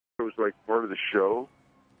it was like part of the show.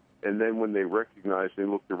 And then when they recognized, they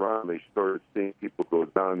looked around, they started seeing people go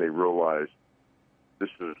down, and they realized this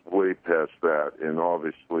is way past that. And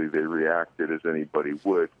obviously they reacted as anybody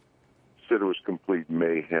would. Said it was complete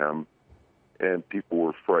mayhem, and people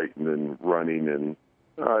were frightened and running, and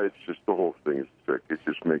it's just, the whole thing is sick. It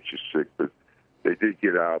just makes you sick. But they did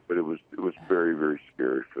get out, but it was very, very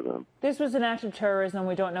scary for them. This was an act of terrorism.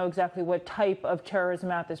 We don't know exactly what type of terrorism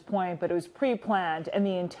at this point, but it was pre-planned, and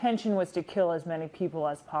the intention was to kill as many people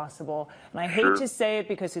as possible. And I hate to say it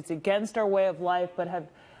because it's against our way of life, but have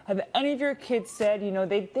any of your kids said, you know,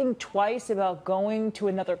 they think twice about going to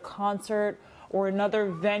another concert or another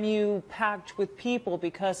venue packed with people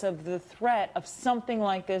because of the threat of something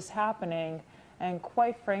like this happening? And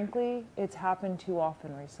quite frankly, it's happened too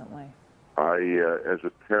often recently. As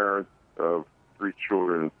a parent of 3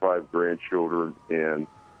 children and 5 grandchildren, and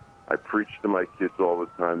I preach to my kids all the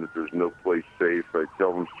time that there's no place safe. I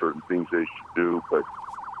tell them certain things they should do, but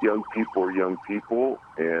young people are young people,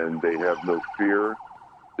 and they have no fear.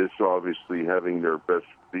 This obviously having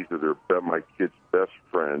these are my kids' best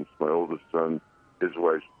friends. My oldest son, his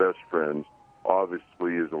wife's best friends,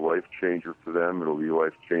 obviously is a life changer for them. It'll be a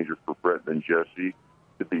life changer for Brett and Jesse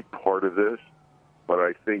to be part of this. But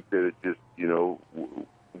I think that it just, you know,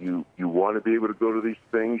 you want to be able to go to these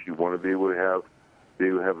things. You want to be able to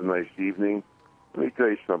have a nice evening. Let me tell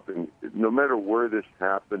you something. No matter where this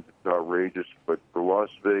happens, it's outrageous. But for Las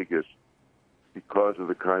Vegas, because of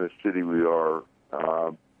the kind of city we are,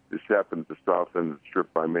 this happened at the south end of the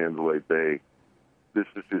Strip by Mandalay Bay. This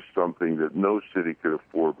is just something that no city could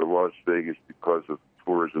afford. But Las Vegas, because of the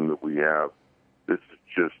tourism that we have, this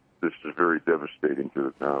is very devastating to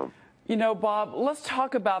the town. You know, Bob, let's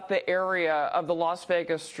talk about the area of the Las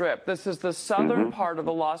Vegas Strip. This is the southern part of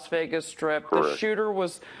the Las Vegas Strip. Correct. The shooter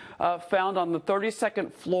was found on the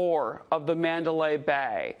 32nd floor of the Mandalay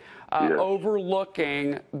Bay, yes,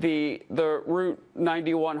 overlooking the Route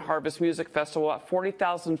 91 Harvest Music Festival. About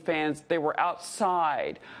 40,000 fans. They were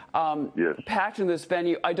outside, yes, packed in this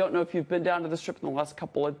venue. I don't know if you've been down to the Strip in the last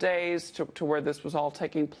couple of days to where this was all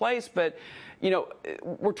taking place, but you know,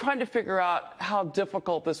 we're trying to figure out how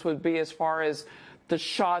difficult this would be as far as the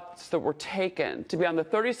shots that were taken. To be on the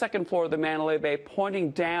 32nd floor of the Mandalay Bay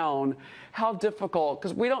pointing down, how difficult,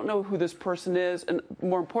 because we don't know who this person is, and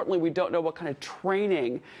more importantly, we don't know what kind of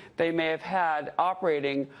training they may have had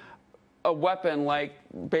operating a weapon like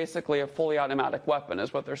basically a fully automatic weapon,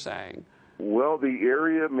 is what they're saying. Well, the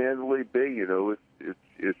area, Mandalay Bay, you know,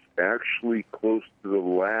 it's actually close to the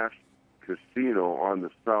last casino on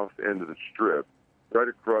the south end of the Strip, right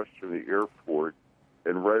across from the airport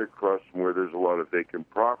and right across from where there's a lot of vacant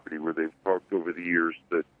property where they've talked over the years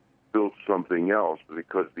that built something else, but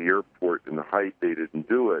because the airport and the height, they didn't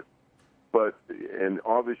do it. But, and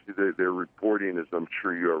obviously they're reporting, as I'm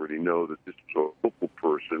sure you already know, that this is a local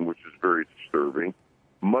person, which is very disturbing,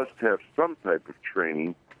 must have some type of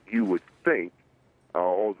training, you would think,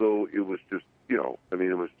 although it was just, you know, I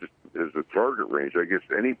mean, it was just as a target range. I guess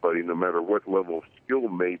anybody, no matter what level of skill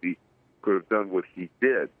maybe, could have done what he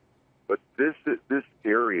did. But this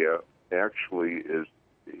area actually is,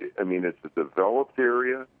 I mean, it's a developed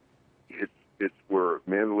area. It's where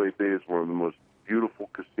Mandalay Bay is one of the most beautiful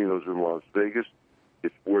casinos in Las Vegas.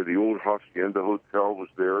 It's where the old Hacienda Hotel was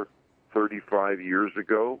there 35 years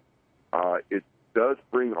ago. It does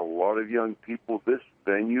bring a lot of young people. This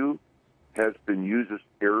venue has been used as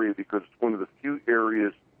area because it's one of the few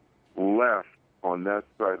areas left on that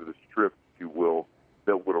side of the Strip, if you will,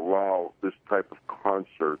 that would allow this type of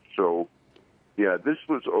concert. So, yeah, this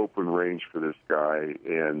was open range for this guy.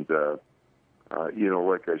 And, you know,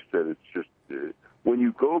 like I said, it's just when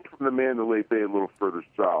you go from the Mandalay Bay a little further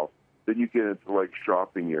south, then you get into, like,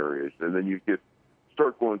 shopping areas, and then you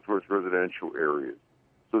start going towards residential areas.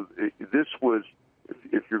 So this was,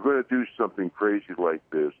 if you're going to do something crazy like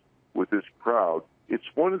this with this crowd, it's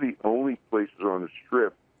one of the only places on the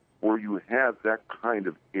Strip where you have that kind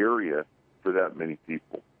of area for that many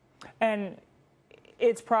people. And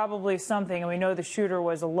it's probably something, and we know the shooter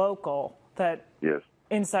was a local, that yes,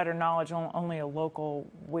 insider knowledge only a local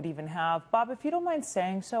would even have. Bob, if you don't mind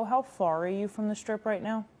saying so, how far are you from the Strip right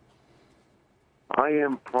now? I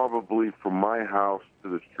am probably from my house to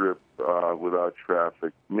the Strip without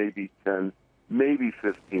traffic, maybe 10, maybe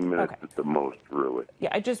 15 minutes at the most, really. Yeah,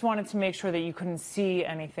 I just wanted to make sure that you couldn't see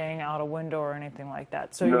anything out a window or anything like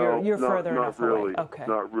that. So no, you're further enough really, away. Okay.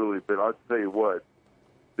 Not really, but I'll tell you what,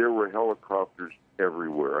 there were helicopters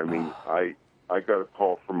everywhere. I mean, I got a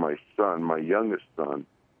call from my son, my youngest son.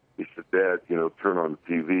 He said, Dad, you know, turn on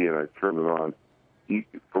the TV, and I turned it on.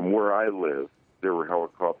 From where I live, there were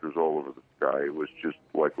helicopters all over the sky. It was just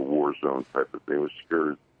like a war zone type of thing. It was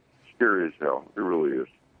scary. scary as hell. It really is.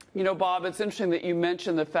 You know, Bob, it's interesting that you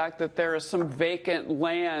mentioned the fact that there is some vacant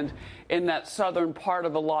land in that southern part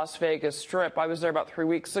of the Las Vegas Strip. I was there about 3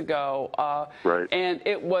 weeks ago. Right. And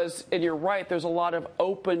it was, and you're right, there's a lot of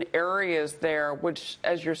open areas there, which,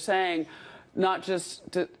 as you're saying, not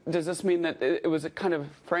just does this mean that it was a kind of,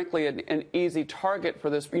 frankly, an easy target for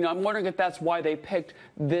this? You know, I'm wondering if that's why they picked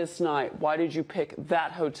this night. Why did you pick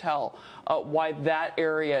that hotel? Why that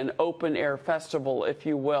area, an open air festival, if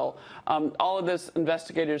you will? All of this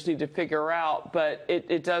investigators need to figure out, but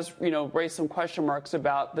it does, you know, raise some question marks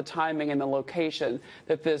about the timing and the location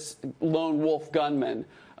that this lone wolf gunman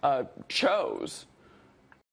chose.